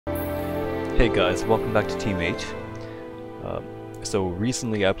Hey guys, welcome back to Team 8. So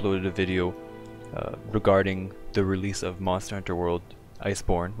recently I uploaded a video regarding the release of Monster Hunter World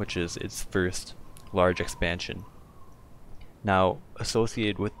Iceborne, which is its first large expansion. Now,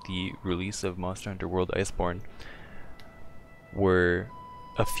 associated with the release of Monster Hunter World Iceborne were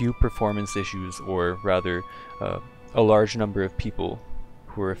a few performance issues, or rather a large number of people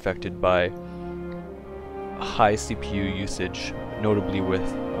who were affected by high CPU usage, notably with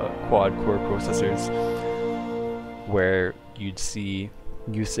quad-core processors, where you'd see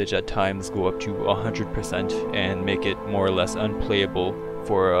usage at times go up to 100% and make it more or less unplayable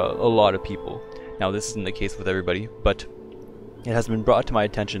for a lot of people. Now, this isn't the case with everybody, but it has been brought to my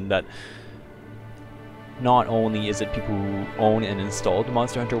attention that not only is it people who own and installed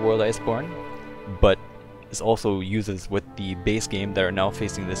Monster Hunter World Iceborne, but it's also users with the base game that are now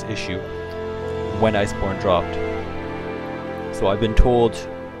facing this issue when Iceborne dropped. So I've been told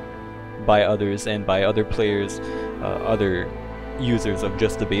by others and by other players, other users of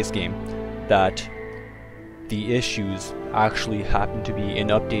just the base game, that the issues actually happen to be an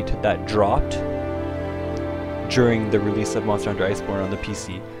update that dropped during the release of Monster Hunter Iceborne on the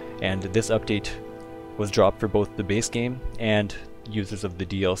PC, and this update was dropped for both the base game and users of the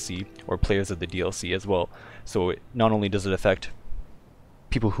DLC, or players of the DLC as well. So not only does it affect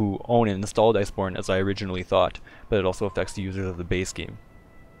people who own and installed Iceborne, as I originally thought, but it also affects the users of the base game.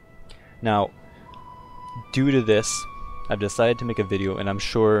 Now, due to this, I've decided to make a video, and I'm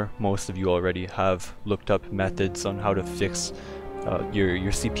sure most of you already have looked up methods on how to fix your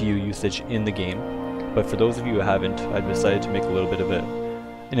CPU usage in the game. But for those of you who haven't, I've decided to make a little bit of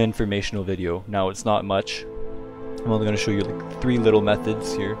an informational video. Now, it's not much. I'm only going to show you like 3 little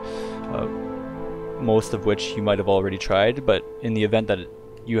methods here, most of which you might have already tried, but in the event that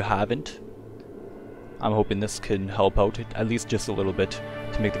you haven't, I'm hoping this can help out at least just a little bit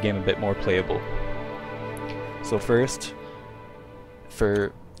to make the game a bit more playable. So first,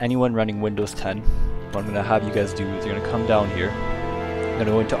 for anyone running Windows 10, what I'm going to have you guys do is you're going to come down here, you're going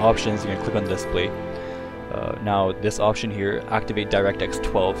to go into options, you're going to click on display. Now this option here, activate DirectX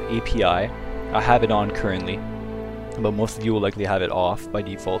 12 API, I have it on currently, but most of you will likely have it off by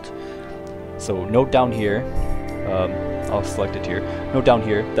default. So note down here, I'll select it here, note down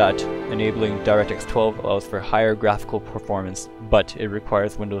here that enabling DirectX 12 allows for higher graphical performance, but it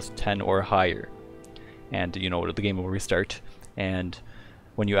requires Windows 10 or higher. And you know, the game will restart, and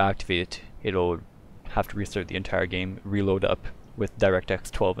when you activate it, it'll have to restart the entire game, reload up with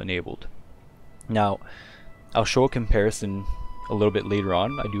DirectX 12 enabled. Now, I'll show a comparison a little bit later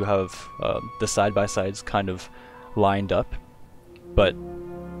on. I do have the side-by-sides kind of lined up, but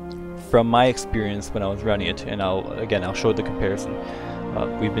from my experience when I was running it, and I'll show the comparison,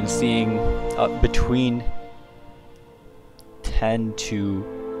 we've been seeing between 10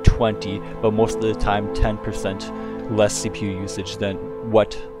 to 20, but most of the time 10% less CPU usage than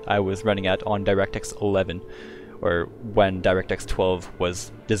what I was running at on DirectX 11, or when DirectX 12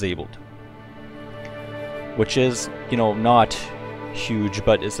 was disabled. Which is, you know, not huge,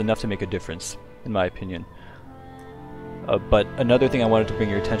 but it's enough to make a difference, in my opinion. But another thing I wanted to bring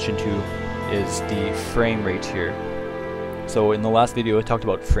your attention to is the frame rate here. So in the last video I talked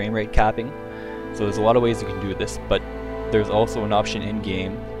about frame rate capping. So there's a lot of ways you can do this, but there's also an option in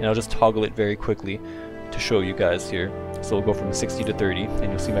game, and I'll just toggle it very quickly to show you guys here. So we'll go from 60 to 30, and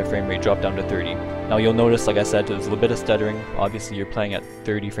you'll see my frame rate drop down to 30. Now you'll notice, like I said, there's a little bit of stuttering. Obviously you're playing at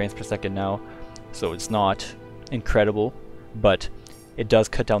 30 frames per second now, so it's not incredible, but it does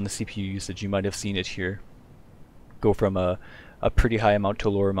cut down the CPU usage. You might have seen it here go from a pretty high amount to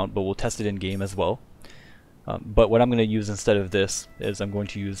a lower amount, but we'll test it in game as well. But what I'm going to use instead of this is I'm going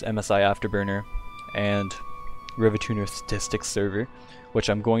to use MSI Afterburner and Rivatuner Statistics Server, which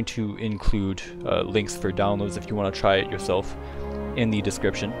I'm going to include links for downloads if you want to try it yourself in the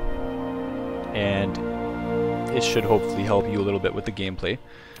description, and it should hopefully help you a little bit with the gameplay.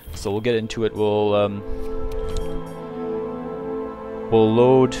 So we'll get into it. We'll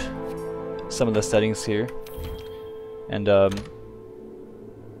load some of the settings here, and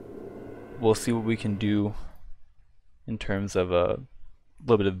we'll see what we can do in terms of a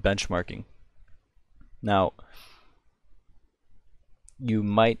little bit of benchmarking. Now, you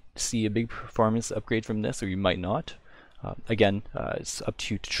might see a big performance upgrade from this, or you might not. Again, it's up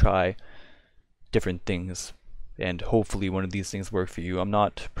to you to try different things, and hopefully one of these things work for you. I'm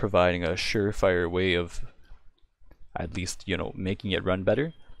not providing a surefire way of at least, you know, making it run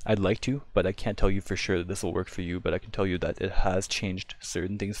better. I'd like to, but I can't tell you for sure that this will work for you, but I can tell you that it has changed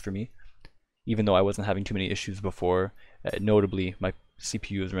certain things for me. Even though I wasn't having too many issues before, notably my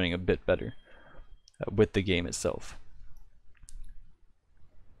CPU is running a bit better with the game itself.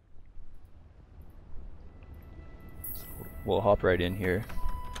 We'll hop right in here.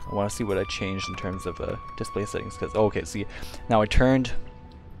 I want to see what I changed in terms of display settings, because okay, see, now I turned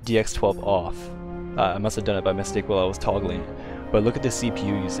DX12 off. I must have done it by mistake while I was toggling, but look at the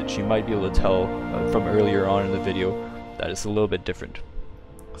CPU usage. You might be able to tell from earlier on in the video that it's a little bit different.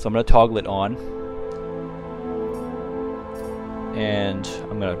 So I'm going to toggle it on, and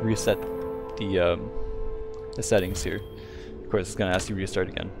I'm going to reset the settings here. Of course, it's going to ask you to restart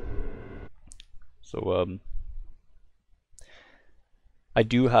again. So I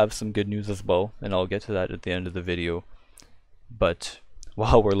do have some good news as well, and I'll get to that at the end of the video. But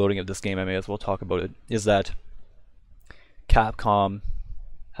while we're loading up this game, I may as well talk about it, is that Capcom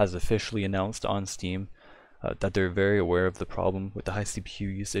has officially announced on Steam that they're very aware of the problem with the high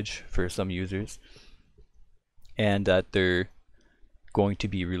CPU usage for some users, and that they're going to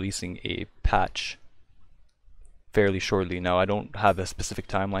be releasing a patch fairly shortly. Now, I don't have a specific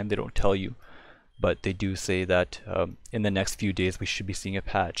timeline, they don't tell you, but they do say that in the next few days we should be seeing a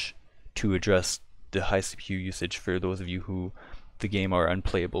patch to address the high CPU usage for those of you who the game are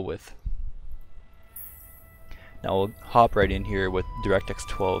unplayable with. Now we'll hop right in here with DirectX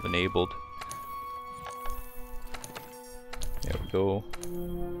 12 enabled. There we go.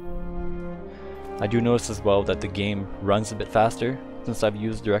 I do notice as well that the game runs a bit faster since I've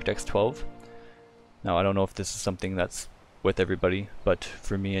used DirectX 12. Now I don't know if this is something that's with everybody, but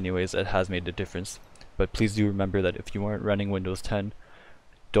for me anyways, it has made a difference. But please do remember that if you aren't running Windows 10,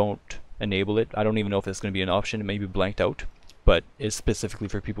 don't enable it. I don't even know if it's going to be an option, it may be blanked out, but it's specifically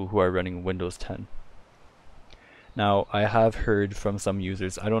for people who are running Windows 10. Now, I have heard from some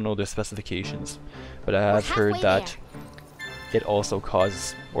users, I don't know their specifications, but I have heard that it also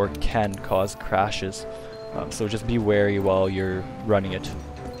causes or can cause crashes. So just be wary while you're running it.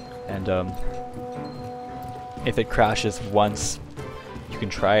 And if it crashes once, you can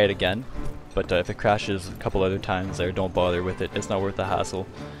try it again. But if it crashes a couple other times, don't bother with it. It's not worth the hassle.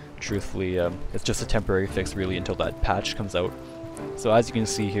 Truthfully, it's just a temporary fix really until that patch comes out. So as you can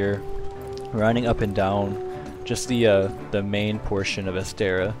see here, running up and down just the main portion of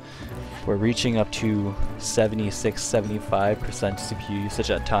Astera, we're reaching up to 76-75% CPU usage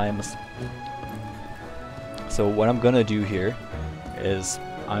at times. So what I'm going to do here is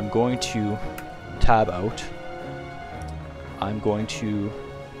I'm going to tab out. I'm going to,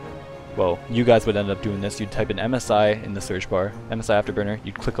 well, you guys would end up doing this. You'd type in MSI in the search bar, MSI Afterburner,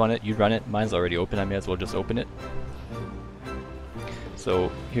 you'd click on it, you'd run it. Mine's already open, I may as well just open it.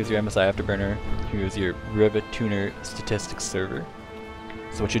 So here's your MSI Afterburner, here's your RivetTuner statistics server.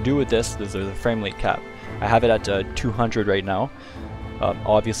 So what you do with this, there's a frame rate cap. I have it at 200 right now.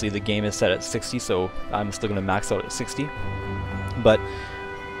 Obviously the game is set at 60, so I'm still going to max out at 60. But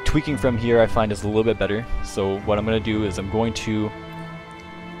tweaking from here I find is a little bit better. So what I'm going to do is I'm going to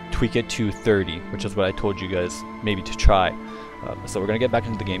tweak it to 30, which is what I told you guys maybe to try. So we're going to get back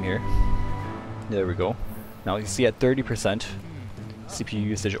into the game here. There we go. Now you see at 30%, CPU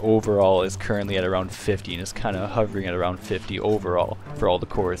usage overall is currently at around 50, and it's kind of hovering at around 50 overall for all the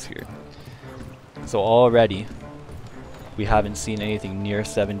cores here. So already we haven't seen anything near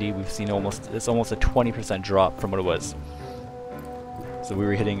 70. We've seen it's almost a 20% drop from what it was. So we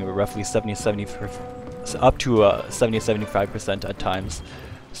were hitting roughly 70 up to 70-75% at times.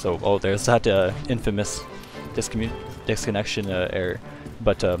 So oh, there's that infamous disconnection error,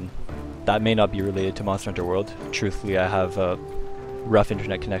 but that may not be related to Monster Hunter World. Truthfully, I have a rough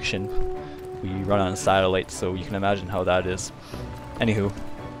internet connection. We run on satellite, so you can imagine how that is. Anywho,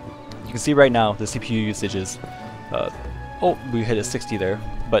 you can see right now the CPU usage is oh, we hit a 60 there,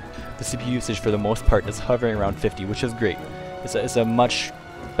 but the CPU usage for the most part is hovering around 50, which is great. It's a much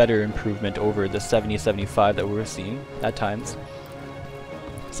better improvement over the 70-75 that we were seeing at times.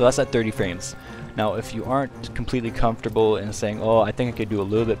 So that's at 30 frames. Now if you aren't completely comfortable in saying, oh, I think I could do a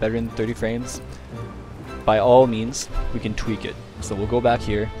little bit better than 30 frames, by all means, we can tweak it. So we'll go back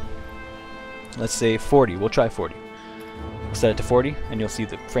here, let's say 40, we'll try 40. We'll set it to 40, and you'll see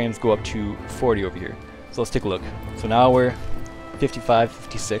the frames go up to 40 over here. So let's take a look. So now we're 55,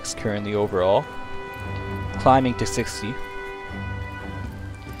 56 currently overall, climbing to 60,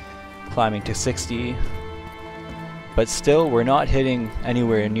 climbing to 60, but still we're not hitting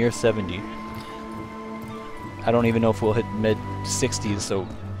anywhere near 70. I don't even know if we'll hit mid 60s, so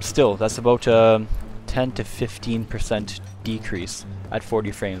still that's about 10 to 15% decrease at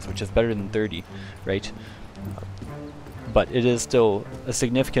 40 frames, which is better than 30, right? But it is still a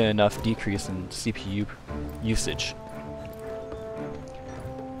significant enough decrease in CPU usage.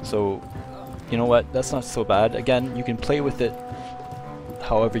 So, you know what, that's not so bad. Again, you can play with it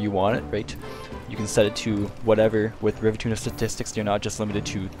however you want it, right? You can set it to whatever. With RivetTuner statistics, you're not just limited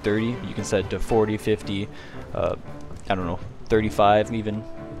to 30. You can set it to 40, 50, I don't know, 35 even,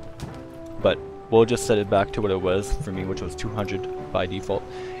 but we'll just set it back to what it was for me, which was 200 by default.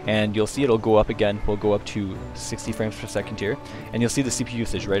 And you'll see it'll go up again. We'll go up to 60 frames per second here, and you'll see the CPU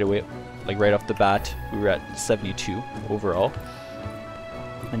usage right away, like right off the bat. We were at 72 overall,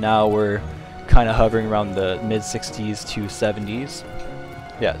 and now we're kind of hovering around the mid 60s to 70s.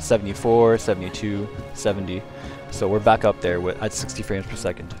 Yeah, 74, 72, 70. So we're back up there at 60 frames per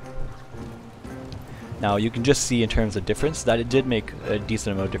second. Now you can just see in terms of difference that it did make a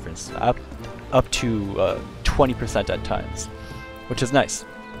decent amount of difference, up to 20% at times, which is nice.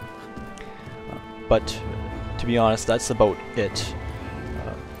 But to be honest, that's about it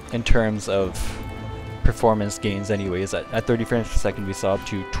in terms of performance gains anyways. At 30 frames per second we saw up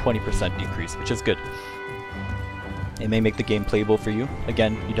to 20% decrease, which is good. It may make the game playable for you.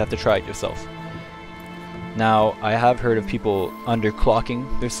 Again, you'd have to try it yourself. Now, I have heard of people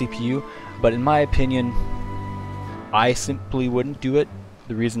underclocking their CPU, but in my opinion, I simply wouldn't do it.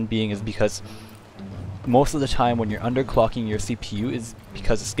 The reason being is because most of the time when you're underclocking your CPU is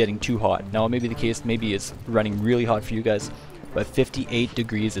because it's getting too hot. Now, it may be the case, maybe it's running really hot for you guys, but 58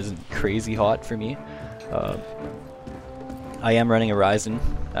 degrees isn't crazy hot for me. I am running a Ryzen.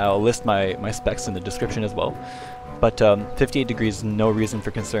 I'll list my specs in the description as well. But 58 degrees is no reason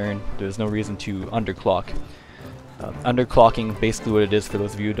for concern. There's no reason to underclock. Underclocking, basically what it is, for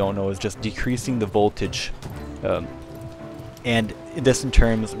those of you who don't know, is just decreasing the voltage. And this in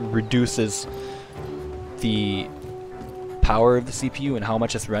turns reduces the power of the CPU and how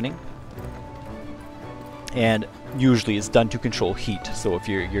much it's running. And usually it's done to control heat. So if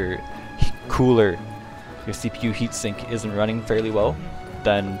your cooler, your CPU heatsink isn't running fairly well,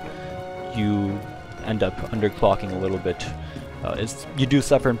 then you end up underclocking a little bit. You do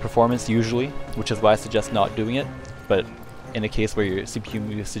suffer in performance usually, which is why I suggest not doing it. But in a case where your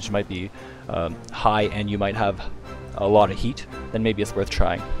CPU usage might be high and you might have a lot of heat, then maybe it's worth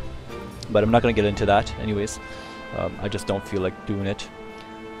trying. But I'm not going to get into that anyways. I just don't feel like doing it.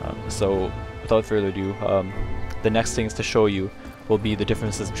 So without further ado, the next things to show you will be the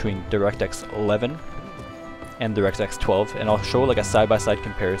differences between DirectX 11 and DirectX 12, and I'll show like a side-by-side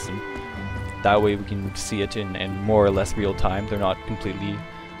comparison. That way we can see it in more or less real time. They're not completely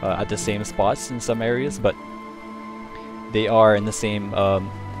at the same spots in some areas, but they are in the same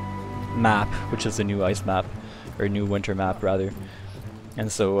map, which is a new ice map, or new winter map rather.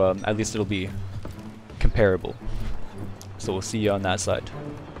 And so at least it'll be comparable. So we'll see you on that side.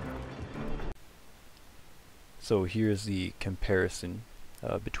 So here's the comparison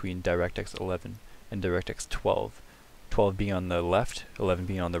between DirectX 11 and DirectX 12. 12 being on the left, 11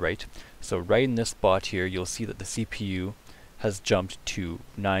 being on the right. So right in this spot here, you'll see that the CPU has jumped to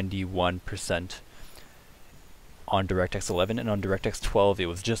 91% on DirectX 11, and on DirectX 12 it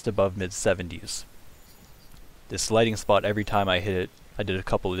was just above mid-70s. This lighting spot, every time I hit it, I did a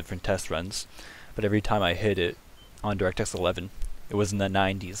couple of different test runs, but every time I hit it on DirectX 11, it was in the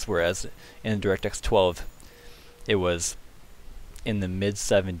 90s, whereas in DirectX 12, it was in the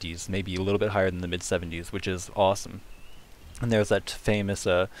mid-70s, maybe a little bit higher than the mid-70s, which is awesome. And there's that famous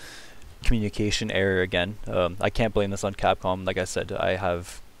communication error again. I can't blame this on Capcom. Like I said, I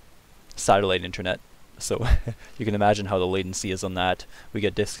have satellite internet, so you can imagine how the latency is on that. We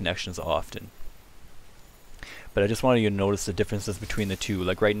get disconnections often. But I just wanted you to notice the differences between the two.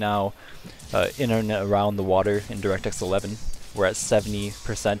 Like right now, in and around the water in DirectX 11, we're at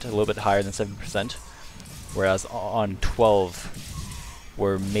 70%, a little bit higher than 70%. Whereas on 12,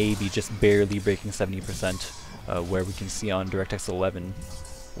 we're maybe just barely breaking 70%. Where we can see on DirectX 11,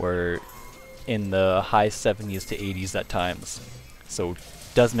 we're in the high 70s to 80s at times. So it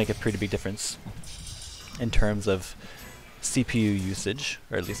does make a pretty big difference in terms of CPU usage,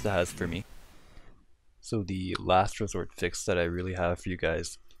 or at least it has for me. So the last resort fix that I really have for you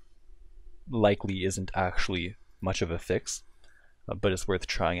guys likely isn't actually much of a fix, but it's worth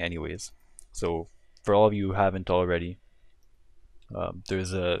trying anyways. So for all of you who haven't already,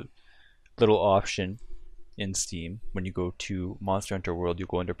 there's a little option in Steam. When you go to Monster Hunter World, you'll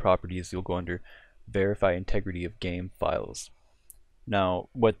go under Properties, you'll go under Verify Integrity of Game Files. Now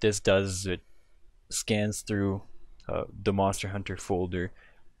what this does is it scans through the Monster Hunter folder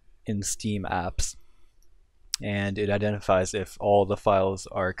in Steam apps, and it identifies if all the files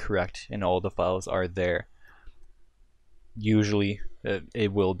are correct and all the files are there. Usually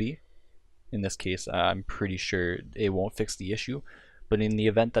it will be. In this case, I'm pretty sure it won't fix the issue, but in the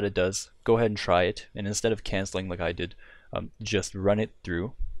event that it does, go ahead and try it, and instead of canceling like I did, just run it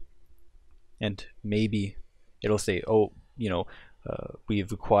through, and maybe it'll say, oh, you know,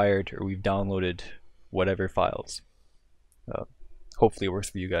 we've acquired or we've downloaded whatever files. Hopefully it works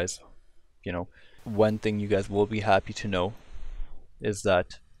for you guys. you know. One thing you guys will be happy to know is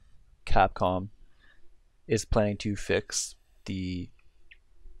that Capcom is planning to fix the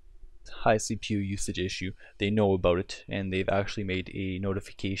high CPU usage issue. They know about it, and they've actually made a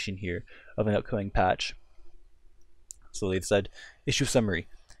notification here of an upcoming patch. So they've said, issue summary.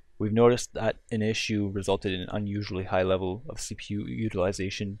 We've noticed that an issue resulted in an unusually high level of CPU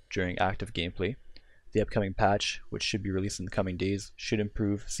utilization during active gameplay. The upcoming patch, which should be released in the coming days, should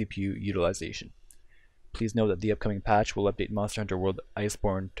improve CPU utilization. Please note that the upcoming patch will update Monster Hunter World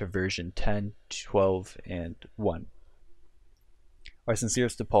Iceborne to version 10, 12, and 1. Our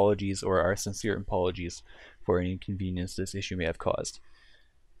sincerest apologies, or our sincere apologies, for any inconvenience this issue may have caused.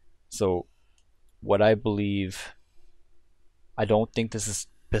 So, what I believe, I don't think this is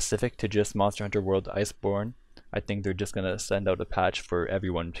specific to just Monster Hunter World Iceborne. I think they're just going to send out a patch for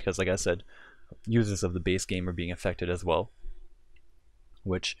everyone because, like I said, users of the base game are being affected as well,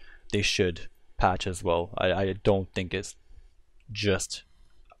 which they should patch as well. I don't think it's just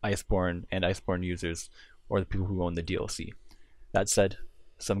Iceborne and Iceborne users or the people who own the DLC. That said,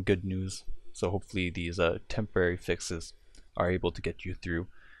 some good news. So hopefully these temporary fixes are able to get you through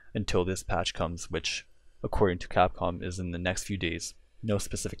until this patch comes, which according to Capcom is in the next few days. No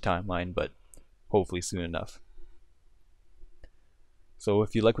specific timeline, but hopefully soon enough. So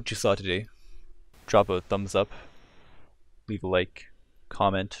if you like what you saw today, drop a thumbs up, leave a like,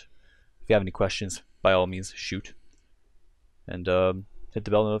 comment. If you have any questions, by all means, shoot. And hit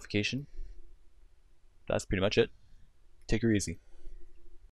the bell notification. That's pretty much it. Take her easy.